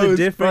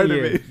different of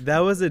year. it. That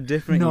was a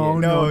different No,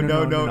 year.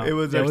 No, it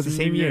was that our was the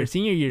same senior year, year.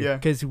 senior year, Yeah,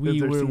 because it we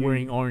was our were senior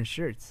wearing year. orange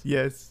shirts.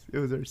 Yes, it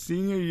was our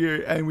senior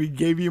year, and we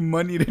gave you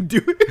money to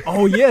do it.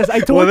 Oh yes, I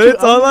told Well, you.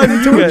 that's all on I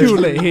you told guys. you.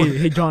 Like,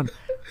 hey, John.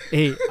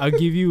 Hey,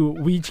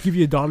 we each give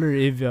you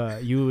 $1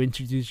 if you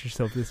introduce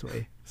yourself this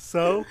way.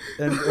 So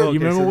And, You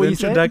remember so what the you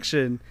said?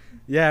 introduction.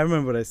 Yeah, I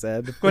remember what I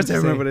said. Of course, I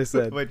What'd you remember say?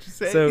 what I said. What'd you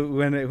say? So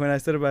when I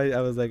said about it,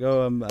 I was like,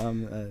 oh,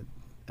 I'm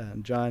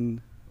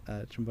John,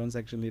 trombone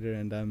section leader,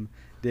 and I'm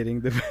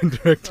dating the band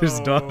director's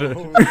daughter.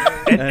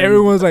 And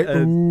everyone's like,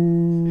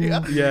 and- ooh.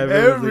 yeah, Yeah, everyone's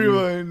like,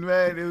 everyone,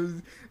 man, it was,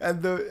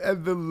 and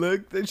the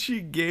look that she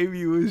gave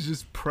you was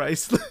just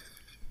priceless.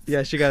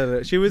 Yeah, she got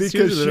a. She was a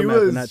Because little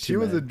mad, but not she too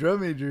was a mad.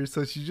 drum major,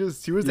 so she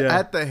was Yeah.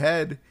 at the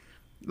head,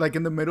 like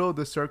in the middle of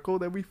the circle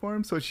that we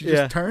formed. So she just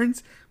Yeah.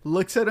 turns,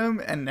 looks at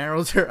him, and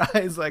narrows her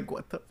eyes like,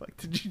 "What the fuck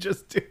did you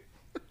just do?"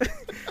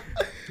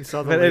 you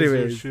saw the But laser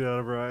anyways. shoot out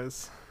of her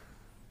eyes.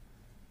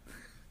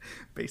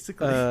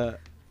 Basically,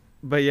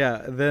 But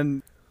yeah,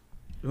 then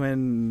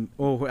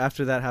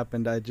after that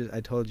happened, I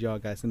told y'all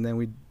guys, and then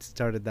we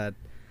started that.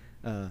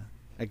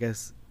 I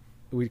guess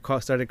we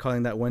started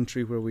calling that one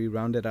tree where we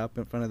rounded up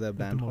in front of the The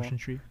band hall. motion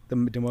tree. The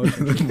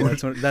demotion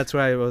tree. That's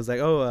where I was like,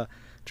 oh,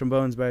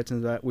 trombones,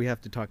 baritons, we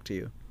have to talk to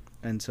you.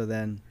 And so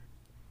then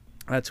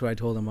that's where I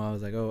told them, I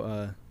was like,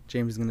 oh,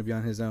 James is going to be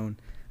on his own.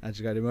 I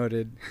just got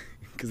demoted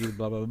because of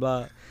blah, blah,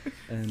 blah.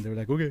 And they were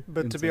like, okay.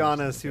 But And to so be I was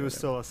honest, like, he was "Okay,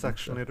 still a whatever."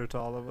 section leader to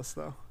all of us,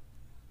 though.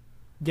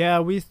 Yeah,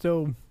 we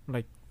still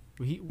like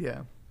we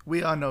yeah,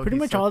 we all know pretty he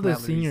much sucked all the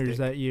Mallory's seniors dick.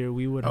 that year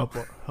we would Oh.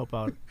 help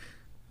out.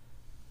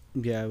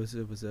 Yeah, it was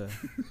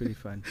pretty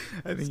fun.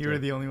 I think you were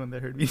the only one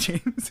that heard me,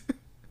 James.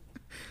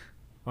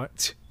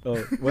 Oh,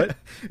 what?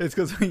 It's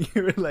because when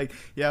you were like,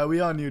 "Yeah, we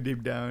all knew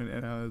deep down,"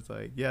 and I was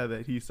like, "Yeah,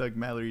 that he sucked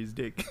Mallory's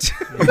dick."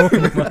 Oh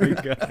my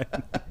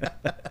god.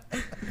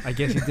 I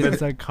guess you didn't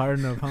suck hard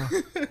enough, huh?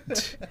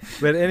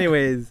 But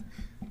anyways,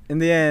 in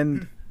the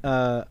end,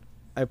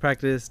 I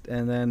practiced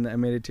and then I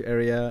made it to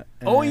area.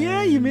 Oh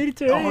yeah, you and- made it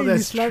to Oh, area.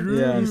 that's you slapped, true.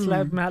 Yeah. You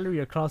slapped Mallory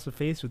across the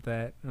face with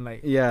that, and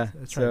like, Yeah,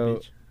 that's right, so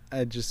bitch.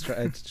 I just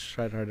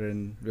tried harder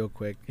and real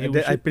quick. Hey, I, we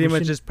did, I should- pretty we much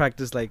should- just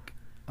practiced like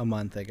a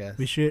month, I guess.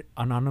 We should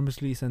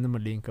anonymously send them a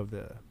link of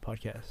the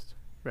podcast.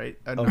 Right?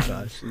 Oh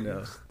gosh,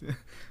 no.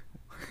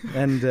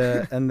 And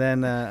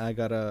then I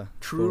got a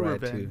True full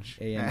ride revenge.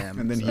 to A&M.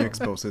 And then he so-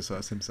 exposes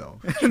us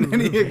himself. And then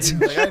he's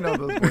like, "I know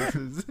those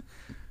voices."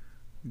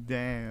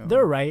 Damn.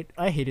 They're right.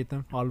 I hated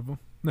them, all of them.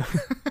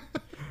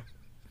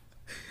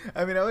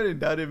 I mean, I wouldn't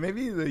doubt it.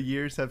 Maybe the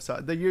years have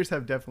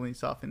definitely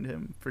softened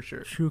him for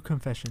sure. True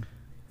confession.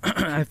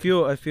 I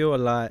feel a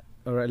lot,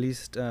 or at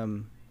least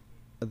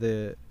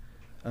the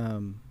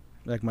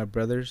like my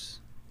brother's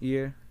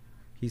year,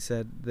 he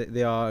said that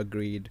they all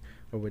agreed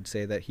or would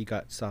say that he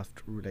got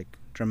soft, like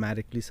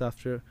dramatically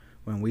softer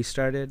when we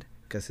started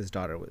because his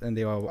daughter was, and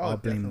they all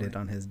blamed it definitely.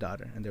 on his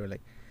daughter, and they were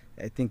like,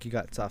 I think he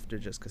got softer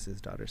just because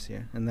his daughter's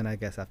here, and then I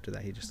guess after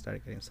that he just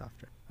started getting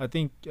softer. I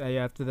think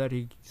after that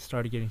he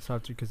started getting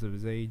softer because of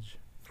his age.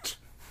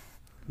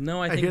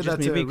 No, I I think hear just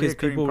that's a maybe because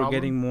reoccurring people were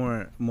problem. getting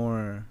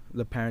more.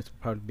 The parents were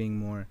probably being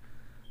more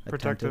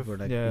Protective. or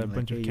like Yeah, being a like,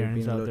 bunch of hey, you're Karens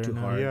being a out little there too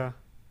now. hard. Yeah.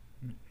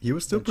 He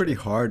was still Bunch pretty of-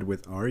 hard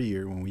with our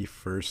year when we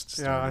first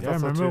Yeah, I started. Yeah, I thought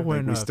so remember too. when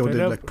Like, we still did,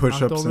 Philip like,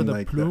 push-ups knocked over and, the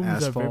like, the plumes of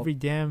asphalt. every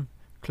damn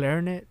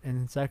clarinet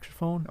and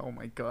saxophone. Oh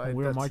my god, we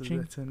were that's, marching?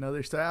 that's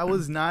another story. I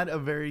was not a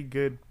very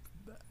good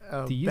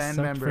Dude, you band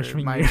sucked member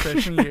freshman my year.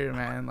 freshman year,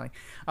 man. Like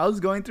I was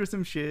going through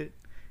some shit,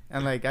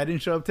 and like I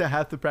didn't show up to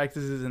half the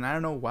practices, and I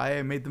don't know why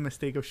I made the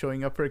mistake of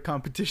showing up for a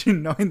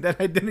competition, knowing that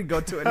I didn't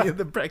go to any of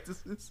the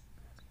practices.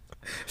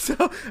 So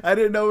I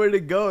didn't know where to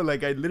go.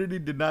 Like I literally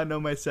did not know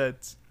my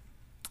sets.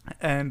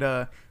 And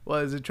well,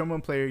 as a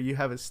trombone player, you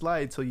have a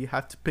slide, so you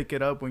have to pick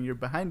it up when you're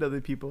behind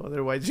other people.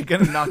 Otherwise, you're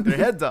gonna knock their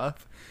heads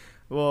off.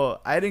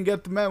 Well, I didn't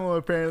get the memo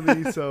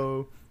apparently,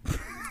 so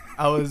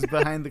I was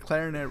behind the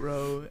clarinet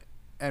row,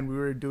 and we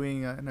were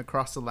doing an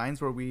across the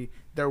lines where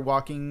they're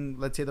walking.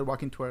 Let's say they're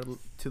walking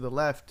to the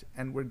left,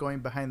 and we're going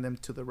behind them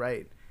to the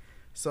right.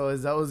 So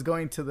as I was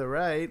going to the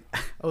right,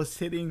 I was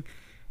hitting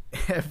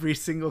every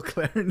single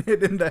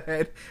clarinet in the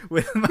head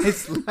with my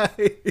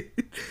slide.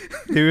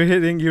 You were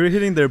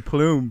hitting their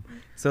plume.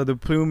 So the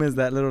plume is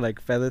that little like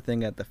feather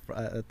thing at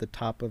the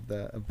top of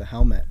the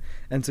helmet,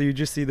 and so you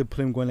just see the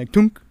plume going like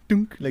tunk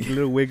tunk, like a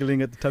little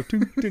wiggling at the top,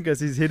 tunk tunk,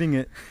 as he's hitting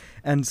it.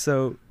 And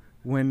so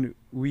when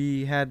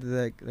we had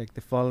the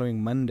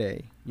following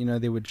Monday,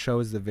 they would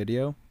show us the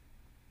video,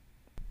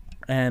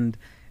 and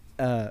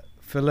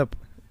Philip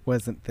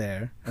wasn't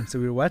there, and so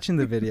we were watching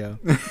the video,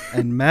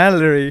 and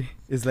Mallory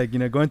is like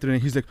going through it,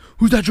 and he's like,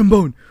 "Who's that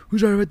trombone?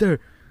 Who's that right there?"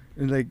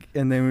 And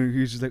then he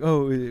was just like,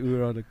 "Oh," we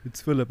were all like,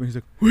 "It's Philip," and he's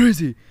like, "Where is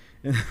he?"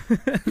 And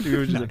we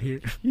were just Not like,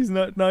 here. "He's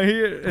not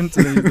here." And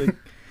so he's like,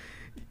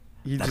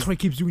 That's why he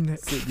keeps doing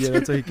that.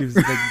 that's why he keeps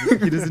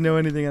like, he doesn't know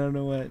anything. I don't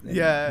know what. And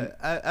Yeah,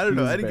 I don't he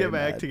know. was I didn't very get my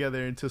act mad.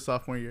 together until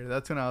sophomore year.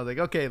 That's when I was like,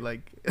 okay,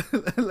 like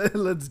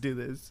let's do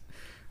this.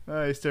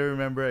 I still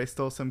remember I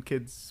stole some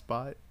kid's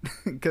spot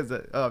because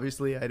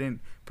obviously I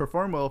didn't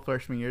perform well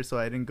freshman year, so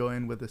I didn't go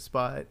in with a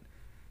spot,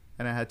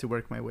 and I had to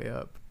work my way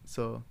up.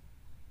 So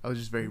I was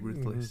just very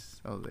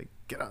ruthless. I was like,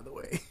 get out of the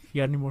way.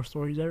 You got any more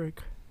stories,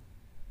 Eric?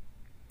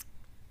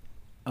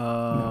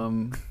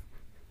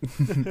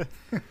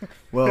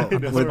 Well, He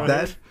doesn't with run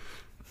that,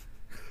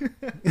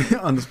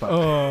 on the spot.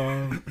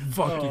 Oh,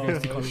 fuck you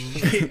guys. Oh,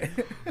 Shit.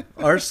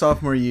 Our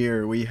sophomore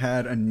year, we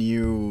had a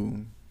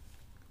new,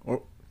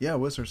 it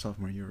was our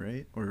sophomore year,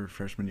 right? Or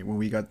freshman year, when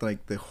we got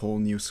like the whole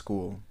new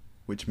school,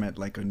 which meant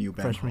like a new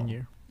band Freshman hall.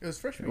 year. It was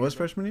freshman. It was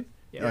freshman year.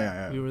 Yeah, Oh,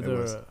 yeah, we were it the.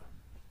 was.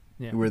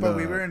 Yeah. We were But the,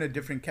 we were in a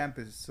different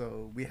campus,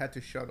 so we had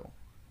to shuttle.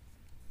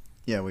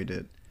 Yeah, we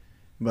did.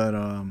 But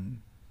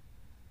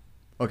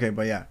okay,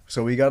 but yeah.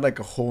 So we got like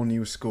a whole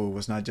new school. It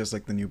was not just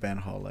like the new band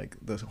hall, like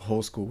the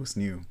whole school was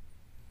new.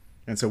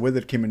 And so with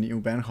it came a new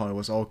band hall. It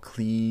was all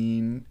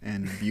clean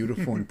and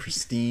beautiful and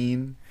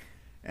pristine.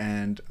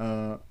 And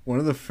one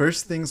of the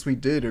first things we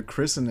did to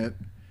christen it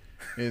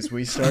is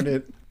we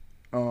started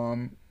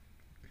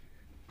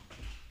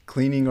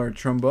cleaning our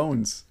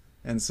trombones.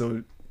 And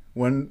so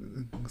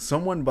when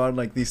someone bought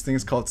like these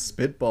things called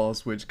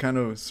spitballs, which kind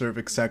of serve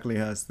exactly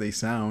as they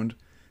sound,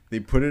 they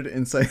put it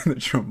inside the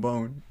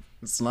trombone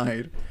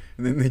slide,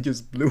 and then they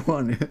just blew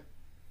on it,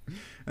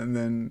 and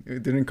then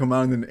it didn't come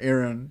out. And then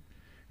Aaron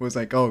was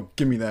like, "Oh,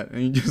 give me that,"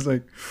 and he just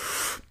like,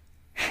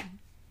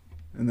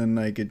 and then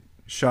like it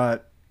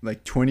shot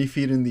like 20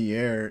 feet in the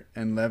air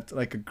and left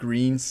like a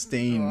green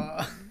stain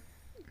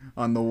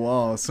on the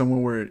wall, somewhere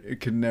where it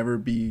could never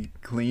be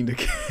cleaned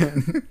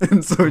again.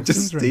 And so it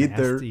just Things were stayed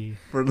there nasty.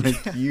 for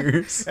like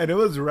years. And it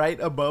was right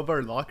above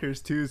our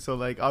lockers too, so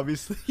like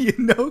obviously you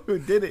know who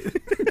did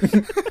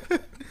it.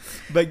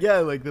 But yeah,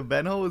 like the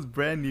band hall was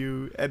brand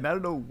new, and I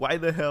don't know why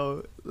the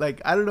hell,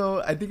 like I don't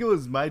know, I think it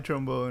was my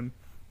trombone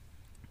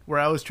where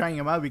I was trying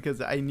him out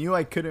because I knew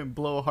I couldn't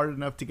blow hard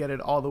enough to get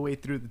it all the way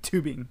through the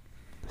tubing.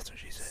 That's what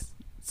she said.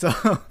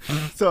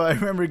 So I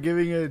remember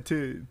giving it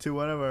to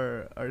one of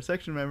our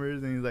section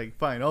members, and he's like,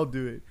 "Fine, I'll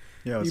do it."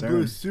 Yeah, it He was blew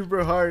Aaron.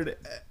 super hard,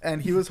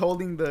 and he was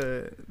holding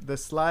the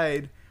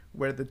slide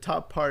where the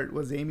top part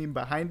was aiming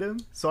behind him.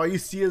 So all you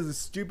see is a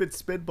stupid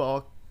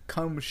spitball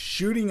come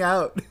shooting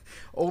out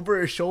over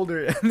his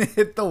shoulder and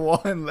hit the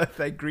wall and left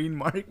that green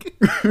mark.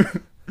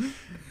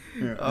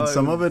 Yeah, Oh, and it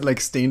some of was- it like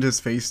stained his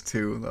face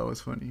too. That was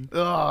funny.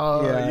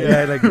 Oh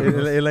yeah, like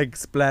it like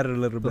splattered a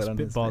little Those bit on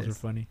his spitballs are face.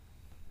 funny.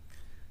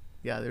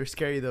 Yeah, they were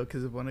scary though,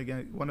 because if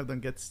one of them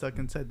gets stuck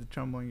inside the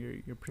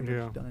trombone, you're pretty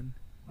Yeah. much done.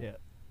 Yeah.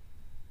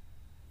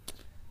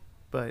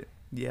 But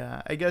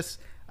yeah, I guess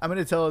I'm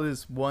gonna tell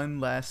this one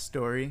last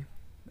story.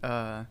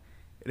 It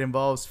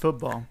involves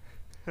football.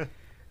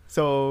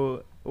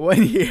 So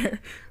one year,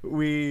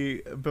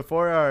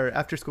 before our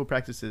after school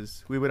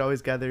practices, we would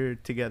always gather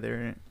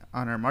together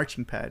on our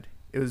marching pad.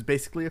 It was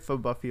basically a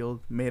football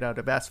field made out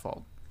of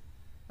asphalt.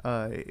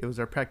 It was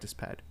our practice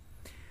pad.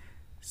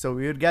 So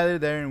we would gather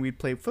there and we'd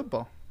play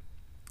football.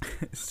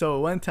 So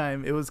one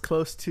time it was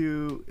close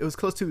to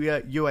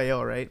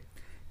UIL, right?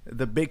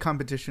 The big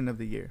competition of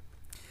the year.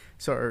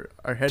 So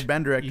our head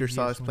band director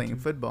saw us Easiest one, playing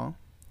too. football,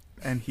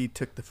 and he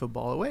took the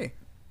football away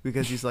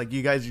because he's like,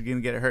 "You guys are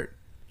gonna get hurt.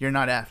 You're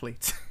not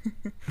athletes."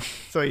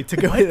 So he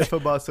took away the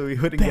football so we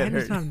wouldn't get Ben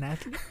is hurt. not an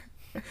athlete.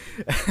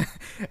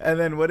 And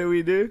then what did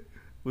we do?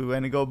 We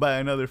went to go buy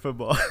another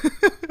football.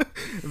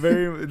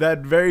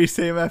 That very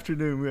same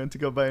afternoon, we went to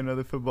go buy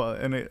another football,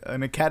 and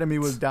an academy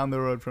was down the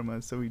road from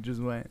us, so we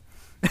just went.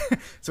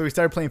 So we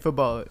started playing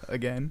football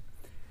again,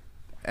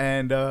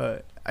 and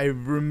I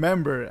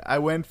remember I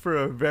went for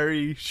a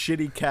very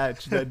shitty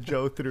catch that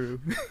Joe threw.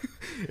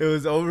 It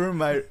was over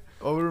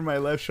my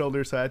left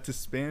shoulder, so I had to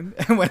spin.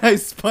 And when I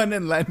spun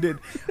and landed,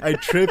 I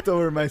tripped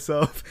over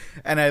myself,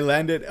 and I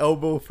landed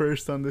elbow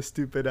first on the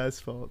stupid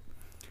asphalt.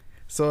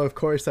 So of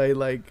course I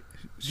like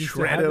you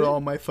still have shredded it?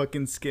 all my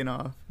fucking skin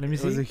off. Let me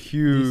It was see. a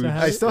huge.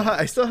 have I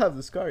still have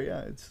the scar.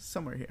 Yeah, it's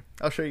somewhere here.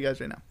 I'll show you guys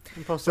right now.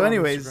 And post So it on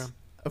anyways, Instagram.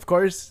 of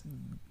course,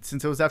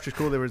 since it was after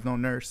school, there was no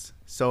nurse,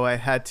 so I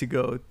had to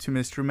go to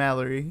Mr.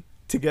 Mallory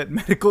to get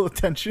medical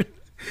attention.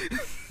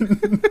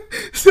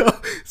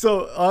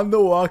 So on the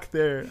walk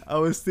there, I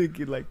was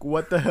thinking, like,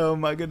 what the hell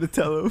am I gonna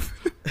tell him?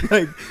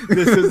 Like,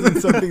 this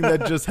isn't something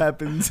that just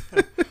happens.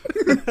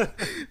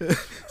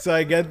 So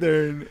I get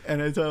there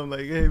and I tell him,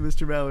 like, hey,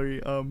 Mr.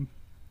 Mallory,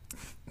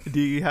 do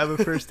you have a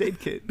first aid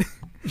kit?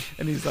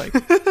 And he's like,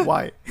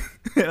 why?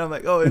 And I'm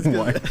like, oh, it's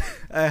Why? because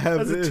I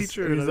have As a this.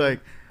 teacher, And he's like-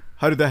 like,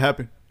 how did that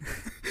happen?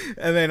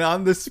 And then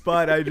on the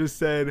spot, I just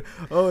said,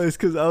 oh, it's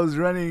because I was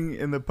running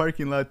in the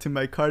parking lot to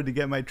my car to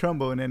get my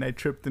trombone, and I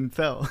tripped and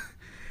fell.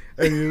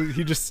 And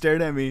he just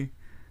stared at me,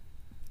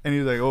 and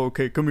he was like, oh,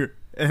 okay, come here.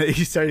 And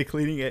he started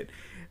cleaning it.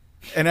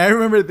 And I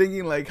remember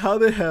thinking, like, how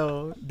the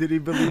hell did he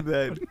believe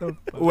that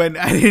when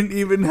I didn't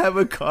even have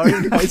a car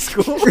in high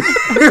school?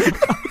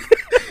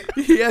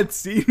 He had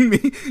seen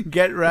me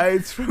get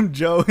rides from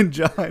Joe and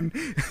John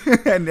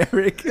and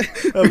Eric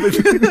up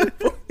until that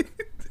point.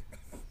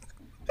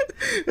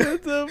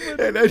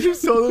 And I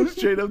just told him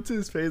straight up to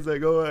his face,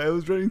 like, oh, I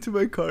was running to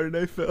my car and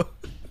I fell.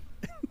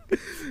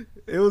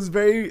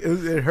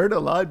 It hurt a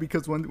lot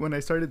because when I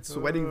started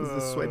sweating, the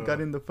sweat got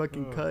in the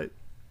fucking cut.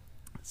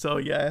 So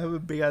yeah, I have a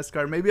big ass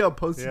scar. Maybe I'll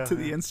post it to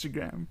the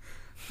Instagram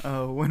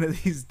one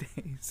of these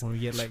days. When we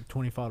get like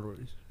 20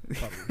 followers.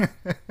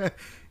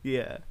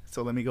 Yeah,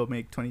 so let me go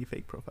make 20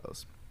 fake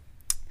profiles.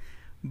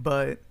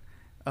 But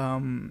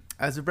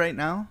as of right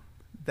now,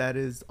 that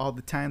is all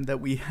the time that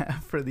we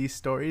have for these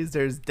stories.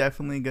 There's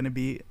definitely going to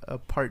be a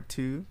part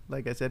 2.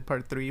 Like I said,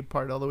 part 3,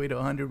 part all the way to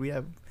 100. We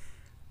have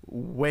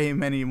way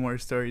many more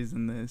stories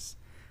than this.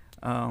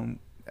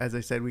 As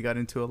I said, we got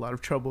into a lot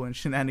of trouble and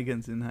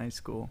shenanigans in high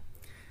school.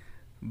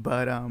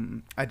 But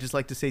I'd just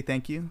like to say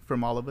thank you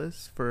from all of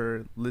us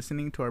for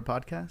listening to our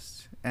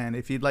podcast. And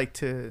if you'd like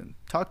to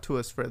talk to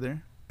us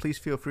further, please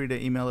feel free to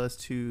email us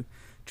to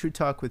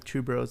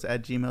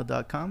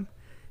truetalkwithtruebros@gmail.com.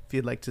 If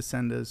you'd like to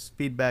send us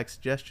feedback,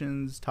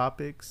 suggestions,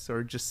 topics,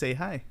 or just say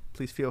hi,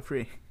 please feel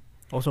free.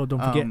 Also, don't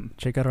forget,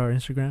 check out our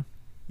Instagram.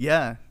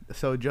 Yeah,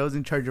 so Joe's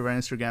in charge of our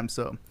Instagram,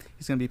 so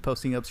he's going to be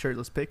posting up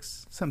shirtless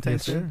pics sometime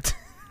Yes, soon. sir.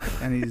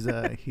 And he's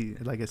he,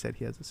 like I said,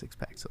 he has a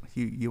 6-pack, so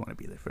you want to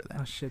be there for that.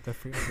 Oh, shit. I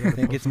forgot. I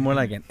think it's more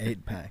like an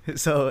 8-pack.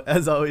 So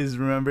as always,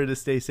 remember to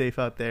stay safe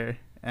out there,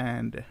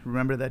 and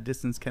remember that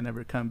distance can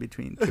never come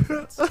between two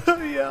friends.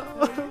 Yeah.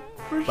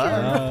 For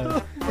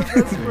Bye.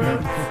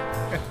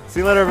 See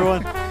you later,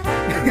 everyone.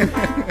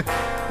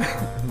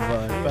 Bye.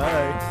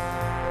 Bye.